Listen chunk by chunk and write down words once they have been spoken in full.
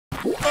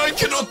I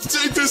cannot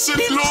take this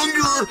any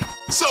longer!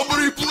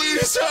 Somebody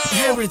please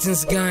help!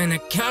 Everything's going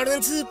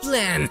according to the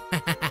plan.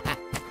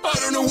 I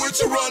don't know where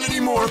to run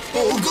anymore!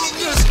 Oh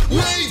goodness!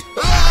 Wait!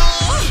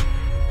 Ah!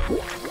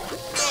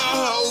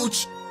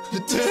 Ouch!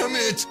 Damn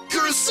it!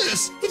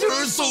 Curses! It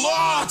hurts a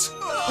lot!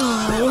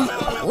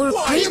 Oh, we're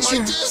Why am I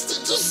creature.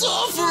 destined to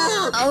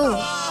suffer? Oh.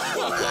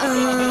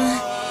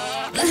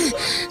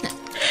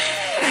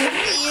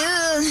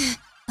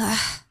 Yeah.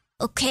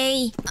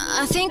 Okay.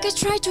 I think I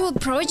tried to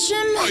approach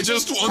him. I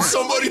just want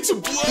somebody to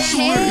play with!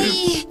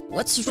 Hey,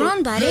 what's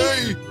wrong, buddy?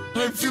 Hey!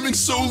 I'm feeling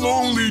so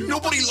lonely!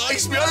 Nobody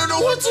likes me! I don't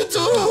know what to do!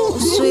 Oh,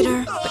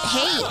 sweeter. But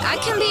hey, I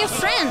can be a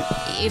friend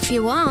if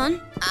you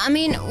want. I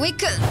mean, we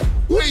could...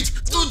 Wait!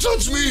 Don't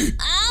touch me!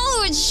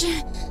 Ouch!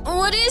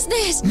 What is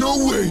this? No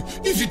way!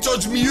 If you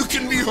touch me, you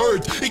can be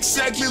hurt!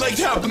 Exactly like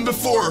happened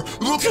before!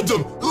 Look at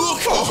them!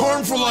 Look how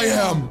harmful I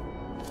am!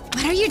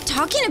 What are you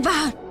talking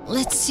about?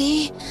 Let's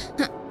see.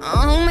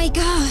 Oh my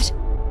god.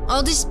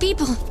 All these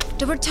people,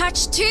 they were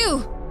touched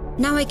too.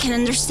 Now I can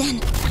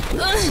understand.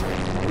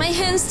 My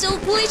hand's still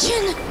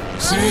bleaching.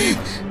 See?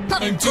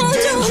 I'm too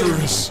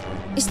dangerous!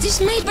 Is this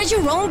made by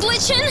your own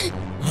bleaching?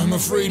 I'm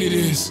afraid it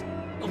is.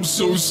 I'm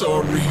so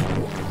sorry.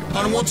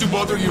 I don't want to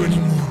bother you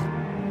anymore.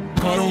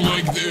 I don't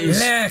like this.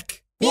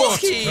 Look! What?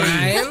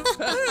 Brian?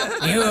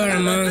 You're a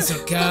monster,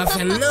 Cuff,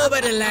 and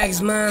nobody likes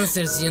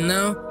monsters, you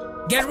know?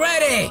 Get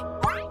ready!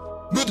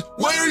 But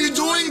why are you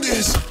doing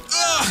this?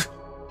 Ah!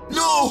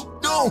 No!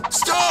 No!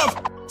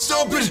 Stop!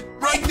 Stop it!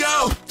 Right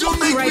now! Don't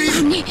make Alright,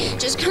 me... Omni,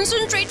 just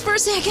concentrate for a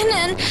second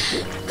and...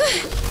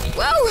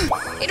 Whoa!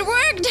 It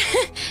worked!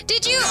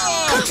 Did you...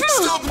 Ah!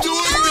 Stop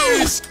doing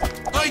this!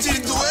 I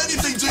didn't do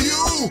anything to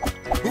you!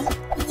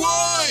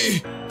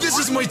 Why? This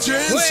is my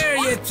chance! Where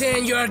you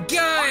think you're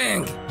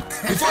going?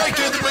 If I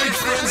can't make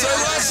friends, I'll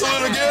wrestle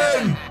it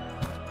again!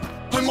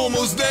 I'm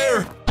almost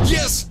there!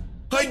 Yes!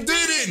 I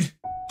did it!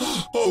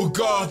 Oh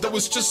god, that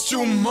was just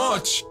too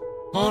much!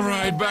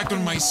 Alright, back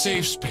on my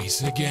safe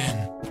space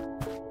again.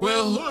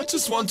 Well, I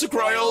just want to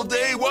cry all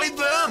day. Why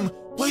them?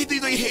 Why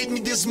did they hate me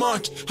this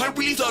much? I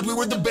really thought we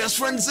were the best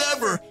friends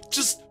ever.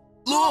 Just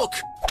look!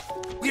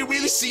 We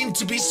really seem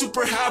to be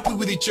super happy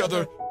with each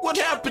other. What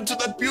happened to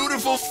that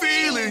beautiful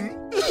feeling?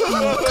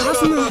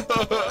 KAUFMO,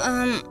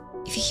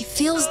 if he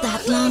feels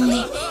that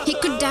lonely, he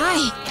could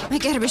die. I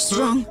gotta be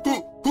strong.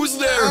 Who's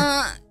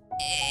there?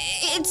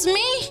 It's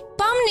me,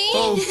 Pomni.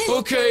 Oh,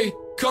 okay.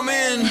 Come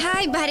in.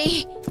 Hi,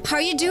 buddy. How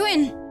are you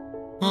doing?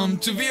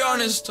 To be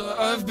honest,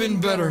 I've been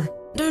better.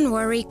 Don't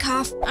worry,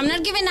 Kauf. I'm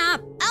not giving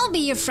up. I'll be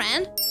your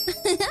friend.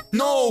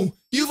 No!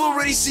 You've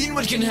already seen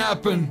what can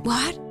happen!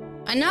 What?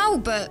 I know,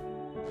 but...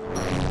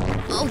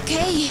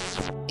 Okay.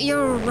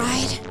 You're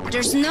right.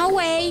 There's no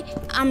way.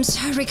 I'm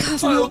sorry,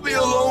 KAUFMO. I'll be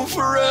alone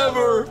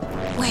forever!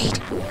 Wait.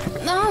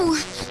 No.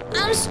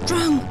 I'm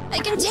strong. I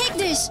can take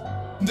this.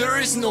 There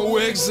is no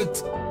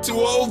exit to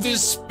all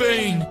this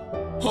pain.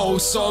 Oh,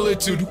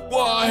 solitude,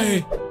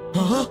 why?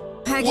 Huh?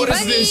 Huggy What is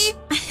buggy. this?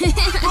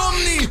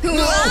 Pomni! No!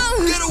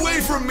 Whoa. Get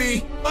away from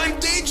me! I'm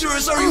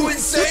dangerous! Are you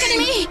insane? Look at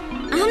me.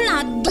 I'm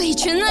not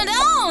bleaching at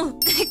all.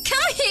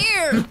 Come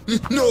here.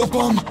 No,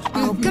 Pom!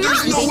 Oh, come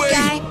There's on, no big way!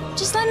 guy.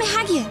 Just let me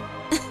hug you.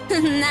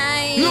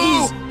 Nice.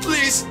 No!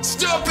 Please,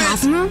 stop it!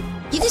 KAUFMO,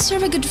 you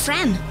deserve a good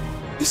friend.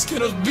 This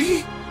cannot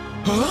be!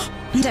 Huh?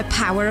 The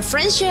power of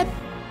friendship.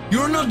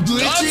 You're not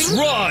glitching? That's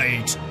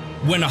right!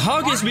 When a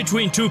hug is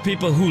between two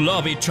people who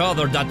love each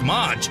other that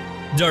much,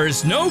 there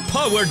is no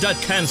power that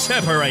can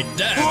separate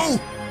them. Oh!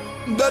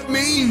 That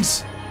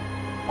means...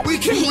 we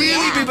can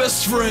really be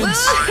best friends!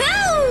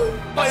 Woohoo!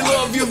 I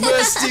love you,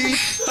 bestie!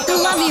 I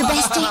love you,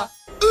 bestie.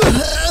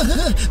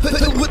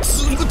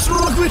 What's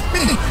wrong with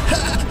me?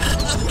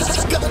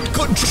 I can't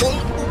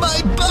control my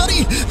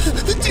body.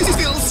 This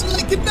feels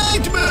like a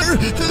nightmare.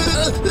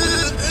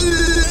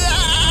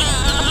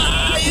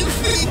 I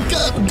think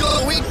I'm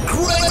going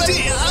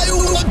crazy. I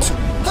want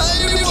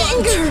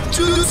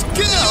to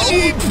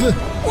escape.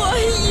 Why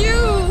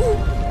you?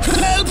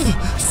 Help!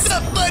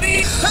 Somebody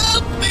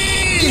help me!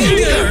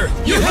 Here!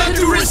 You have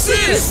to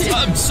resist!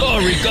 I'm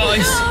sorry,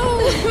 guys.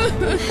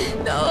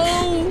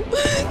 No.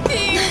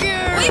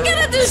 Kinger. We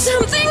gotta do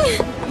something.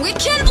 We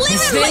can't leave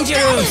It's him like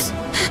dangerous. that.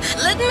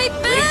 Let me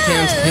pass. We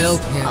can't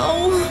help him.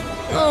 Oh,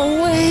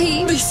 no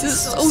way. This is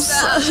so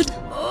sad.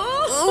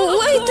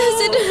 Why does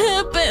it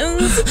happen?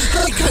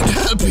 I can't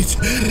help it.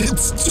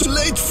 It's too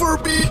late for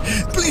me.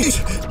 Please,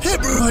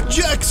 everyone,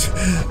 Jax,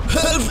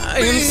 help me. I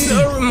am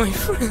sorry, my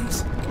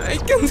friends. I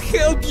can't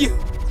help you.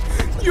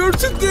 You're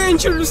too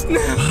dangerous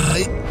now.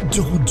 I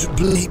don't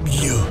blame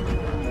you.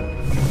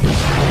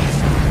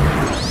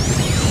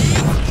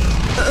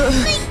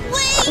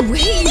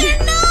 Wait.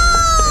 No!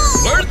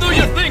 Where do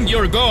you think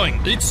you're going?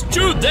 It's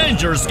too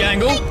dangerous,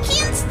 Gangle.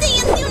 Can't stay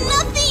and do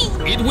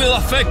nothing. It will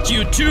affect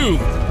you too.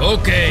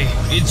 Okay,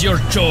 it's your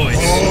choice. I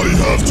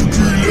have to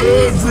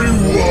kill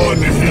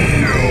everyone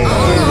here!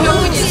 No,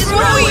 it's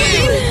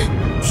ruined.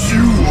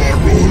 You are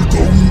all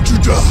going to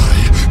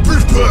die!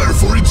 Prepare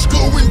for it's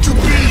going to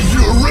be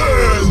your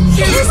end!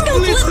 He's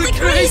completely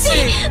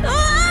crazy.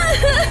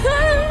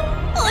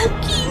 Oh,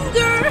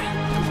 Kinger.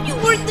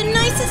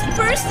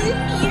 person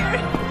here.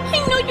 I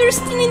know you're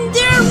still in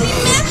there,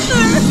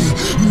 remember?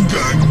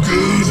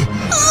 Gangle!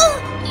 Oh,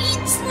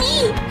 it's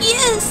me,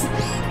 yes.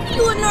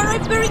 You and I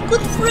are very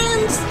good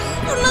friends.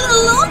 You're not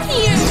alone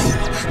here.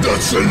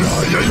 That's a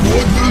lie, I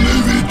won't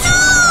believe it!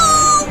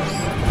 No!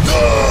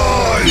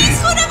 Die! He's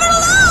forever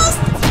lost!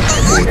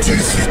 What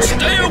is it?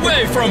 Stay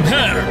away from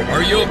her!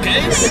 Are you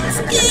okay? It's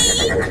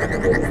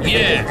Kane!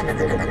 Yeah.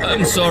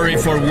 I'm sorry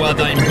for what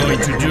I'm going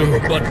to do,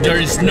 but there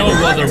is no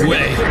other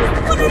way.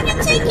 What are you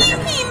taking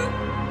him?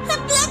 A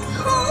black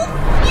hole?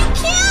 You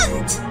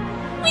can't!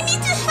 We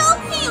need to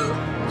help him!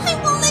 I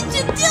won't let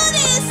you do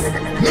this!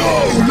 No,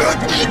 let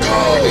me go!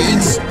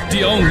 It's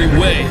the only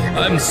way.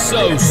 I'm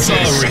so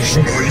sorry. This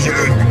is my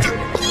end!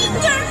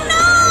 Kinger,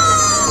 no!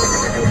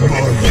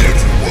 My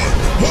everyone!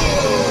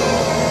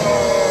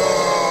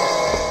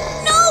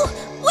 No!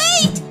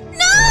 Wait!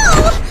 No!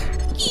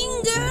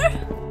 Kinger!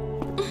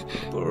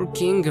 Poor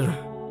Kinger.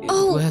 It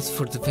Oh, was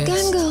for the best.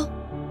 Gangle,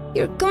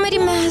 your comedy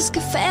mask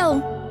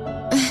fell.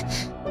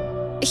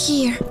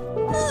 Here.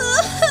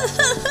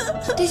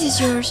 This is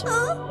yours.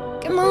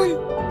 Come on,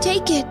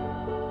 take it.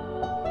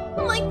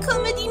 My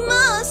comedy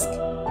mask.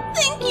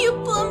 Thank you,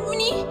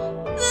 Pomni.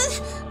 But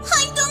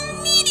I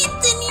don't need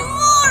it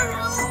anymore.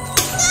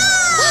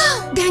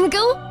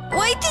 Gangle,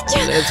 why did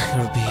you... Let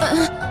her be.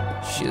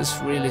 She's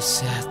really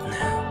sad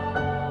now.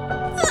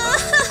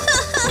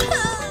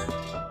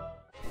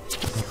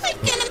 I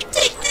cannot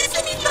take this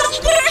any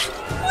longer.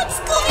 What's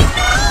going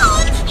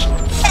on?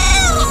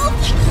 Help!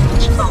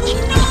 Oh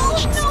no,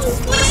 no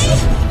way!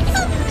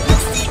 I'm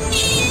losing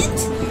it.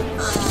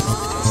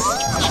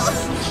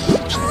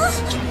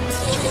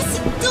 There's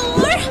a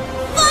door.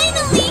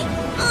 Finally.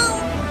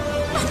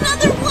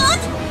 Another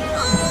one.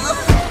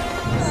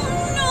 Oh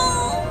no!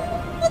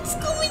 What's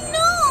going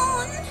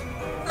on?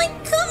 My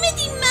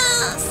comedy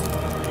mask.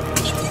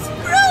 It is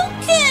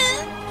broken.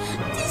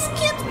 This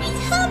can't be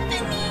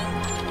happening.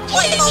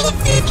 Why all of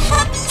this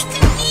happens to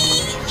me?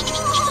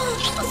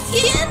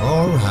 Again?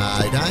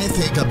 Alright, I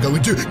think I'm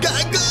going to...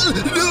 Gangle!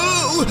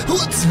 No!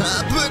 What's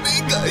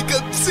happening? I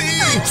can see!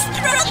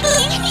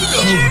 Struggling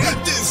No, here.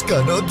 this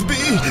cannot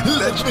be!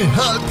 Let me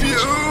help you!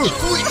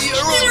 We're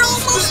We're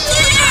almost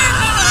there.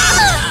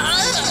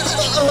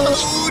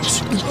 Ouch!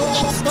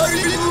 Oh, are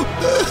you...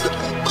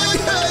 My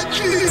hand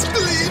is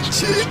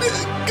glitching!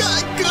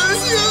 Gangle,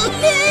 you...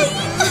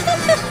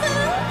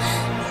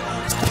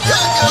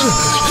 Gangle!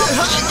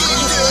 Hang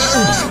in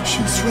there!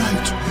 She's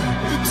right.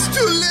 It's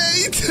too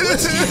late!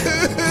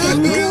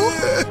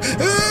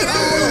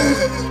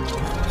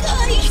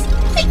 Guys,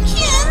 I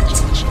can't.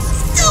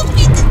 Stop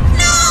it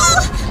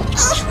now.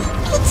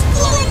 What's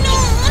going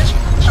on?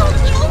 Oh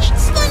no,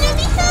 it's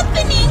finally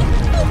happening.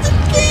 Oh, the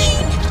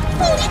pain.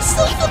 Oh, it's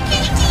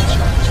suffocating.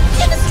 I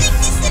cannot take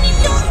this any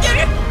longer.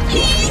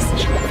 Please,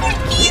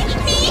 forgive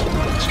me.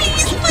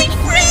 Please, my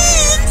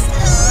friends.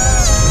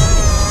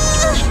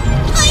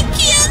 I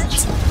can't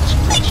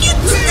stop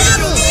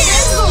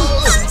this.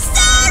 I'm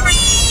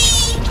sorry.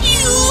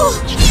 You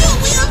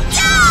will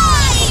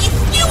die.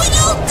 You will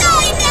all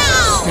die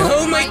now.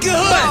 Oh my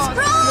god!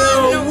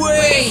 No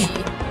way!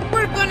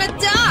 We're gonna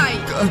die.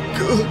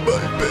 Gangle, my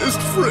best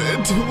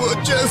friend, what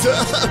just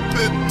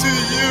happened to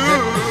you?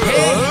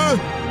 Hey,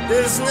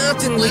 there's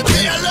nothing we Leave can...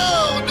 me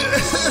alone!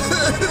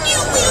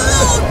 You will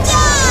all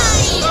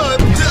die.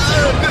 I'm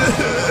dead!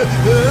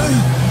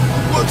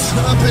 What's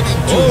happening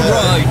to her?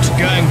 Alright,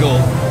 Gangle.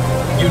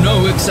 You know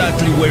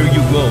exactly where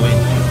you're going,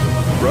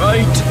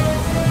 right?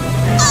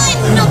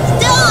 I'm not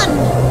done.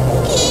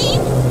 Okay?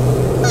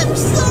 I'm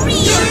sorry,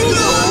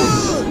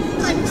 Gangle.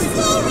 I'm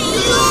sorry.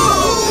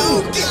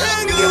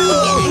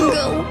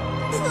 Gangle!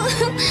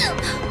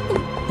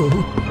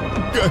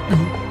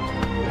 Gangle,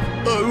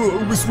 I'll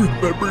always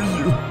remember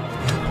you.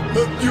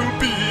 And you'll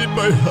be in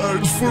my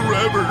heart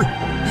forever.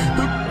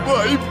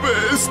 My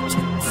best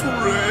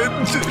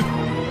friend.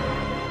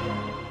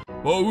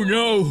 Oh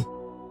no!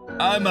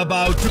 I'm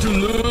about to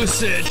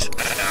lose it!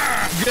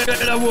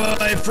 Get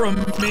away from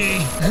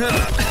me!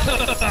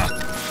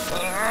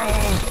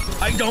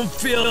 I don't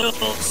feel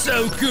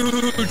so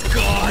good,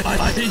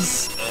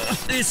 guys!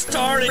 It's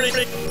starting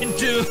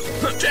to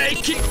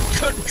taking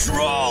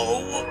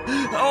control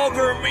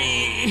over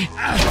me!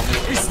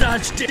 Is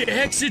that the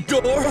exit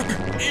door?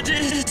 It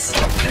is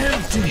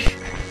empty!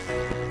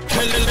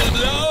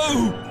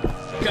 Hello?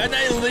 Can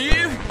I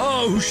leave?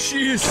 Oh,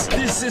 jeez,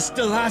 this is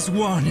the last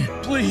one.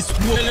 Please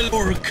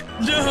work.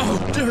 No,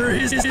 there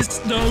is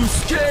no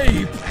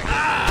escape.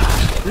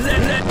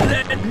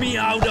 Let me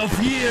out of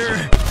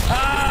here.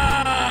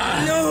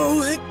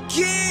 No,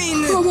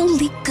 again!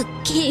 Holy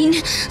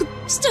cocaine.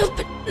 Stop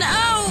it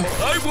now.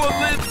 I won't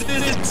let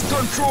it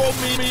control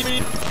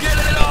me. Get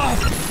it off.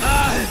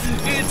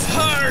 It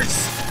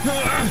hurts.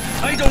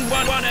 I don't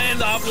want to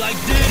end up like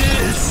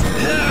this.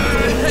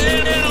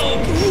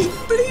 Help!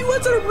 But he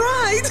was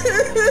alright!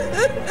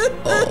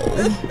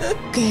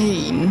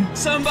 Kane.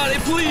 Somebody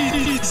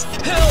please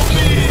help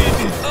me!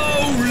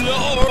 Oh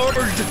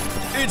Lord!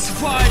 It's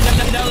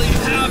finally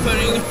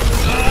happening!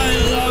 I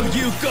love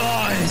you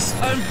guys!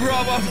 I I'm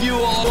proud of you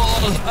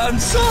all. I'm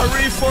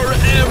sorry for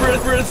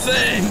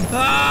everything.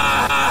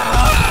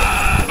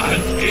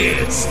 And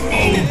it's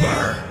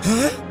over.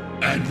 Huh?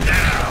 And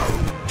now,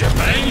 the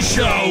main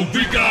show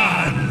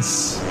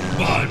begins.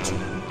 But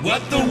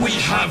what do we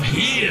have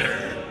here?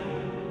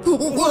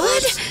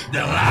 What? The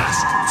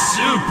last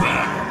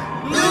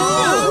super.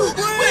 No!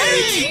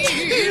 Wait!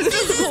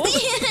 This is the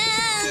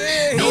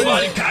end!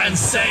 Nobody can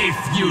save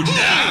you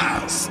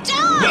now.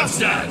 Stop! What's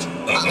that?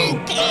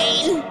 Uh-oh.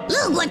 Kane,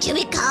 look what you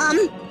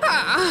become.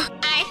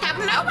 I have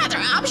no other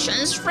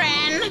options,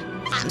 friend.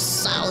 I'm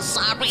so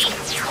sorry.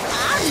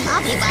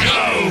 I'll be back.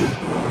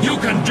 No! You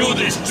can do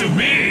this to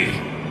me!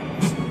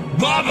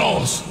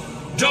 Bubbles!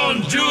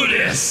 Don't do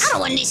this! I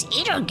don't want this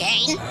either,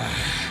 Kane.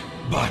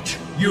 But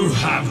you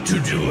have to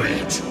do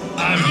it.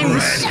 I'm I'm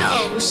ready.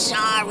 so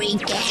sorry,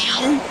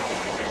 Kane.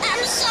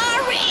 I'm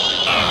sorry.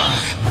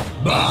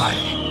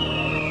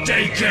 Bye.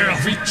 Take care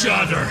of each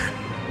other.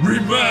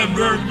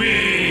 Remember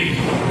me.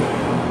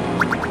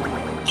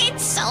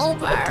 It's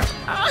over.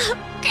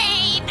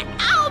 Kane,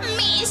 I'll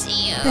miss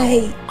you.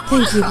 Hey,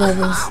 thank you,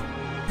 Bubbles.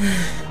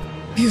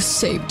 You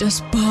saved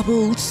us,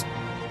 Bubbles.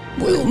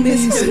 We'll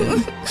miss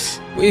you.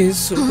 We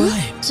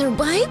survived.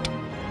 Survived?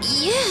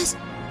 Yes.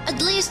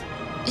 At least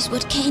is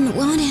what Kane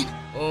wanted.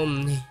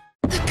 Omni.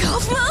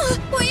 KAUFMO,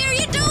 why are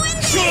you doing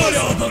this? Shut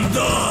up and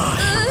die!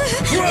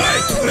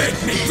 Try to make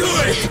me do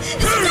it!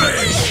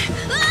 Hurry!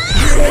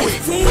 You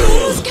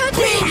fools! Cut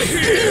Come me!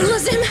 here!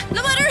 Lose him,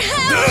 no matter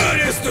how! That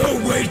is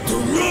the way to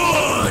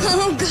run!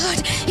 Oh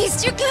God,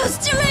 he's too close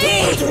to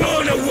me! Don't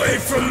run away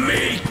from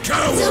me,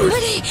 coward!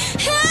 Somebody,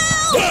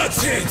 help!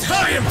 That's it!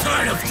 I am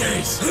tired of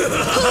this!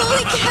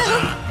 Holy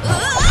cow!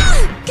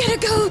 Gotta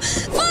go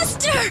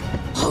faster!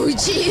 Oh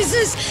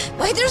Jesus!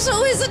 Why there's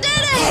always a dead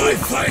end? I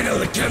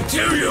finally can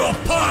tear you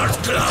apart,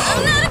 I'm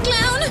clown! not a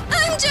clown.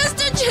 I'm just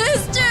a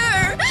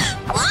jester.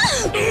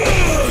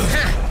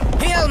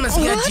 He almost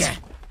got What? ya.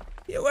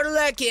 You were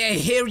lucky I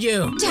hear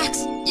you.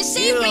 Jax, you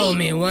saved You me. owe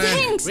me one.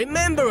 Thanks.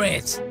 Remember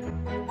it.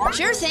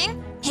 Sure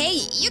thing. Hey,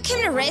 you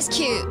came to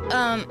rescue,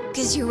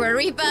 cause you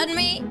worry about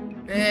me?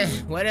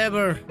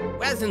 Whatever.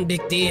 Wasn't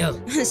big deal.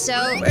 So,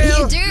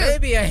 Well, you do.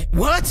 maybe I...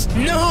 What?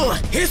 No!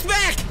 He's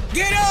back!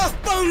 Get off,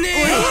 Pony!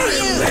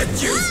 I'll let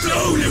you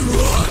slowly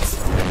rot!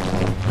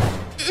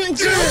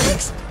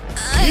 Jax?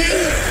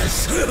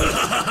 Yes!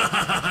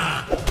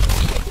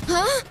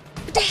 Huh?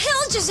 What the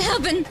hell just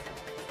happened?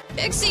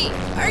 Pixie,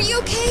 are you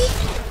okay?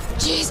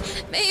 Jeez,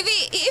 maybe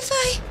if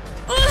I...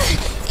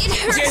 it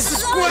hurts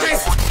Jesus a lot.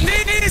 Christ!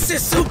 This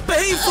is so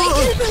painful!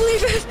 I can't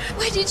believe it.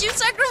 Why did you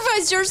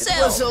sacrifice It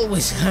yourself? was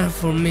always hard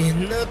for me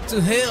not to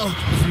help.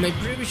 In my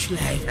previous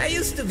life, I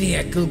used to be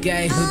a cool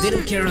guy who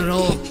didn't care at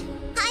all.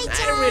 Hi,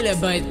 I really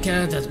avoid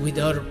contact with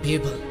other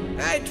people.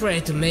 I try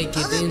to make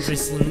it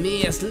interesting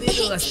me as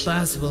little as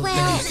possible.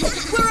 Well,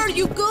 Where are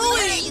you going?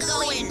 where are you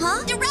going?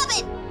 Huh? The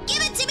rabbit!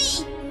 Give it to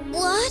me!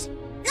 What?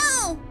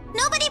 No!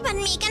 Nobody but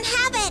me can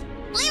have it!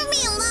 Leave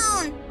me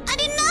alone! I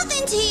did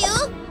nothing to you!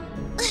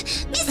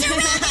 Mr.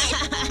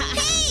 Rabbit!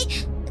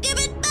 Hey! Give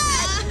it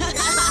back!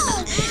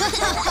 No!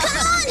 Come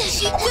on!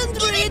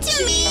 Give it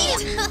to me!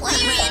 Why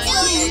are you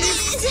doing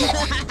this?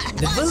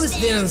 The bullies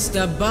didn't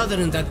stop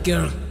bothering that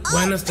girl.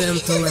 One of them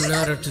told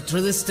another to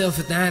throw the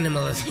stuffed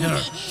animal at her,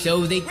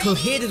 so they could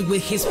hit it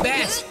with his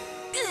bat.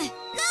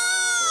 No!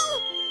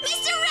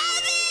 Mr.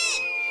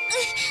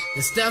 Rabbit!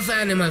 The stuffed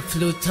animal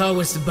flew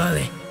towards the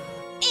bully.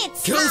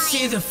 It's Could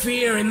see the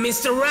fear in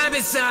Mr.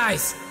 Rabbit's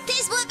eyes.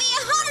 This would be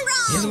a home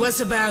run! It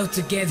was about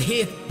to get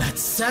hit, but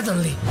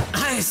suddenly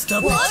I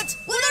stopped it.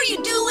 What are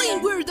you doing?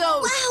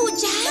 Weirdo! Wow,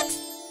 Jax!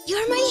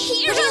 You're my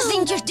hero! What do you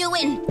think you're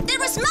doing? That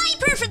was my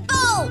perfect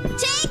bow!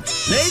 Take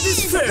this!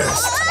 Ladies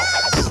first.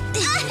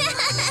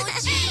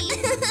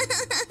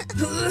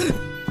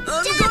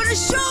 I'm gonna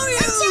show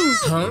you!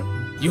 Huh?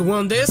 You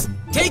want this?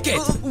 Take it!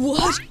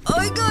 What?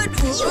 I got...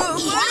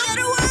 Get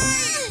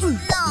away!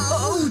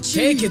 No!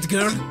 Take it,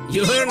 girl.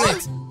 You earned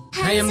it.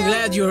 I am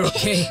glad you're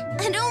okay.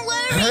 Don't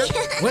worry! Huh?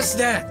 What's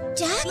that?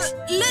 Jax?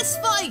 Let's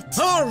fight!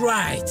 All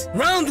right,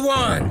 round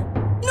one.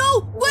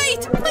 No,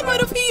 wait! I'm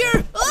out of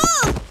here!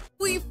 Oh!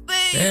 We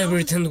failed!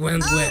 Everything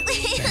went well.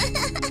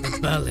 The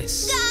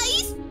bullies.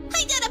 Guys,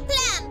 I got a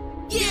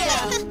plan!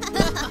 Yeah!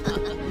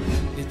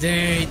 The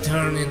day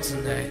turned into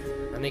night,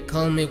 and they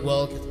called me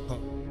walk at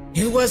home.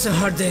 It was a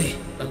hard day,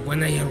 but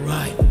when I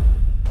arrived,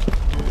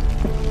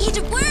 It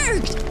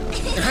worked!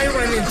 I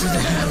ran into the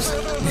house,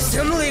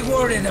 suddenly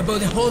worried about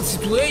the whole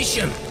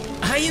situation.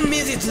 I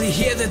immediately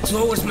headed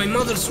towards my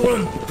mother's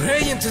room,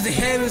 praying to the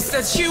heavens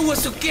that she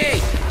was okay.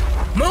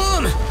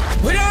 Mom,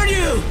 where are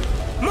you?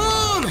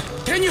 Mom,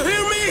 can you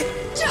hear me?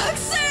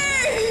 Jaxie!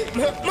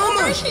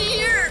 Mama!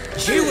 Here!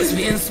 She was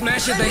being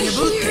smashed by a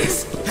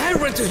bookcase. I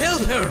ran to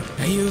help her.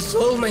 I used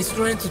all my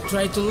strength to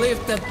try to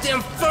lift that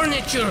damn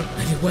furniture,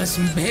 but it was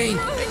in vain.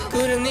 I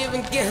couldn't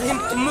even get him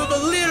to move a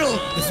little.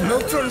 The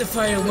smoke from the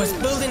fire was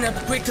building up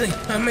quickly,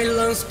 and my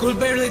lungs could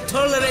barely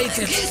tolerate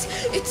it.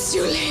 It's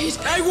too late!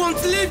 I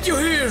won't leave you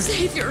here!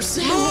 Save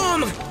yourself!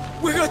 Mom!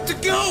 We got to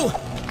go!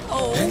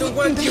 Oh, I don't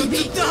want you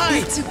to die!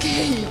 It's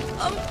okay.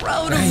 I'm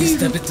proud of I you.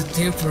 stopped to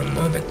think for a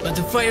moment, but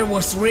the fire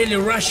was really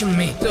rushing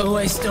me, so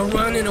I started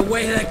running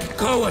away like a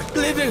coward,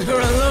 leaving her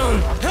alone.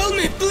 Help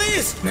me,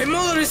 please! My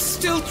mother is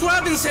still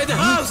trapped inside the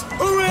house!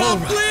 Hurry up,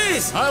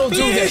 please! I'll do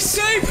Please this.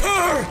 save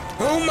her!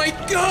 Oh my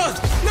god!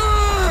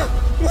 No!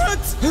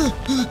 What?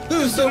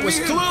 That was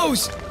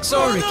close.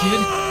 Sorry,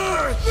 kid.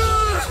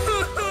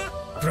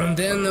 From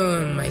then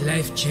on, my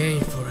life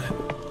changed forever.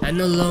 I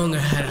no longer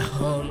had a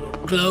home,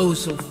 or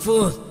clothes, or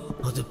food,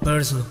 or the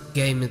person who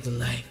gave me the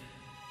life.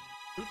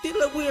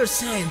 Until a weird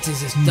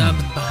scientist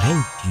stopped by.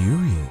 How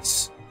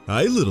curious.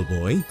 Hi, little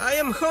boy. I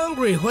am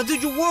hungry. What do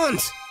you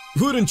want?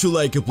 Wouldn't you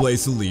like a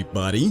place to live,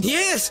 buddy?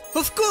 Yes,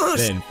 of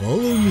course. Then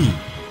follow me.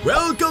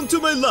 Welcome to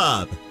my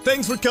lab.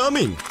 Thanks for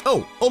coming.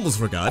 Oh, almost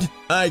forgot.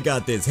 I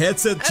got this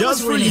headset I just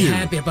was for really you.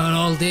 happy about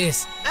all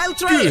this. I'll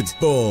try Good it.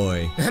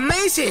 boy.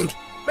 Amazing.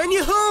 My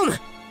new home.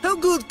 How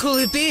good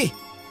could it be?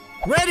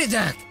 Ready,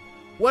 Doc.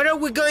 What are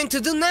we going to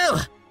do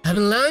now? Have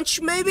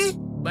lunch, maybe?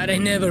 But I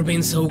never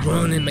been so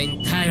grown in my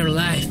entire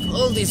life.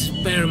 All this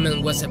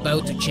experiment was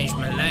about to change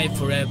my life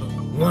forever.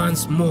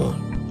 Once more.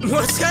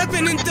 What's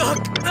happening,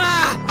 Doc?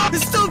 Ah!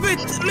 Stop it!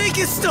 Make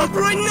it stop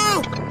right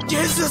now!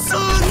 Jesus,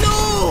 oh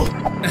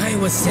no! I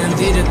was sent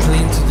directly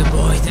into the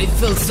void. I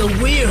felt so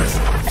weird.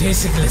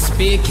 Physically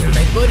speaking,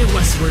 my body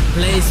was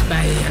replaced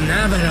by an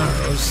avatar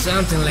or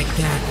something like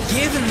that,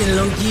 giving me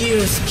long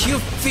ears,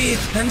 cute feet,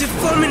 and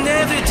deforming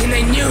everything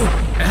I knew.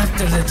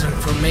 After the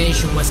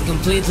transformation was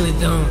completely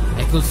done,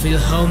 I could feel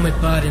how my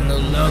body no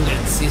longer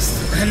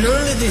existed, and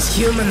only this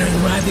human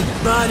Arabic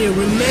body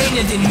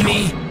remained in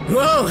me.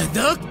 Whoa,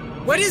 Doc!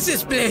 What is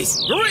this place?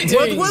 Greetings.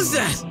 What was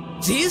that?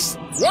 This?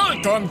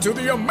 Welcome to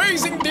the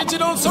amazing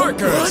digital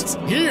circus.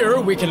 What? Here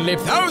we can live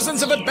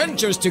thousands of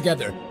adventures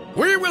together.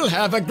 We will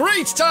have a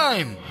great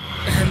time.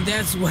 And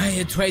that's why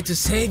I tried to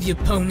save you,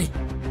 Pony.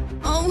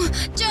 Oh,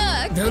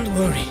 Jack! Don't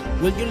worry.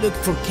 Will you look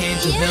for Ken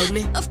to help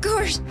me? Of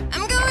course.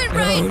 I'm going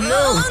right. Oh,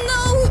 no.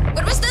 Oh no!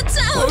 What was that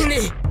sound?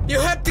 Pony, you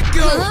have to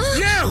go Huh?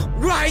 now!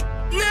 Right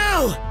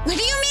now! What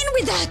do you mean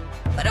with that?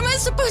 What am I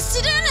supposed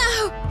to do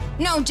now?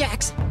 No,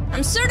 Jax.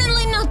 I'm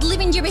certainly not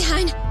leaving you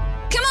behind.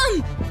 Come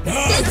on!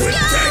 Let's go!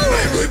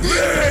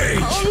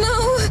 Oh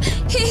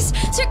no! He's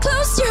too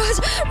close to us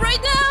right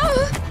now!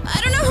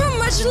 I don't know how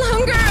much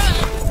longer!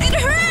 It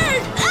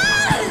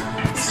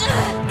hurt!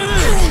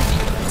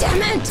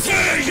 Damn it!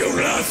 Say your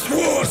last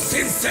words,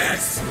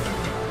 insects!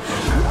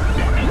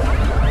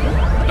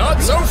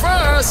 Not so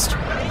fast.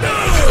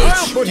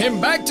 I'll put him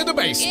back to the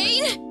base.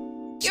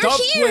 Gain? You're Stop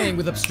here! playing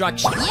with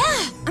obstruction.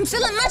 Yeah, I'm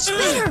feeling much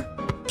better.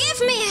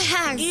 Give me a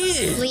hug,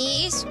 Ew.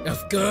 please.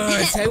 Of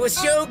course, I was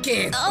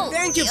joking. Oh,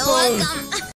 Thank you, you're Pony. welcome.